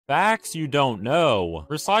Facts you don't know.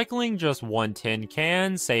 Recycling just one tin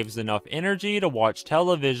can saves enough energy to watch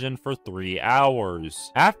television for 3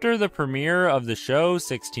 hours. After the premiere of the show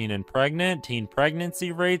 16 and Pregnant, teen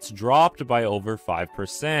pregnancy rates dropped by over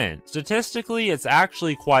 5%. Statistically, it's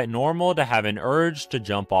actually quite normal to have an urge to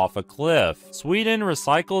jump off a cliff. Sweden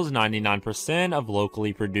recycles 99% of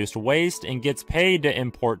locally produced waste and gets paid to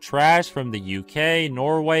import trash from the UK,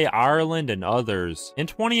 Norway, Ireland, and others. In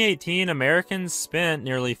 2018, Americans spent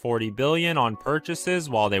nearly $40 billion on purchases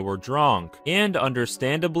while they were drunk, and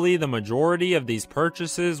understandably, the majority of these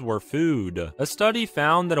purchases were food. A study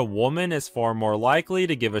found that a woman is far more likely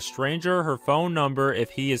to give a stranger her phone number if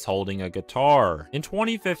he is holding a guitar. In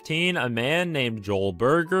 2015, a man named Joel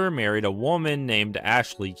Berger married a woman named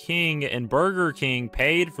Ashley King, and Burger King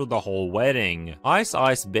paid for the whole wedding. Ice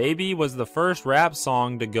Ice Baby was the first rap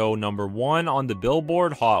song to go #1 on the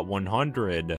Billboard Hot 100.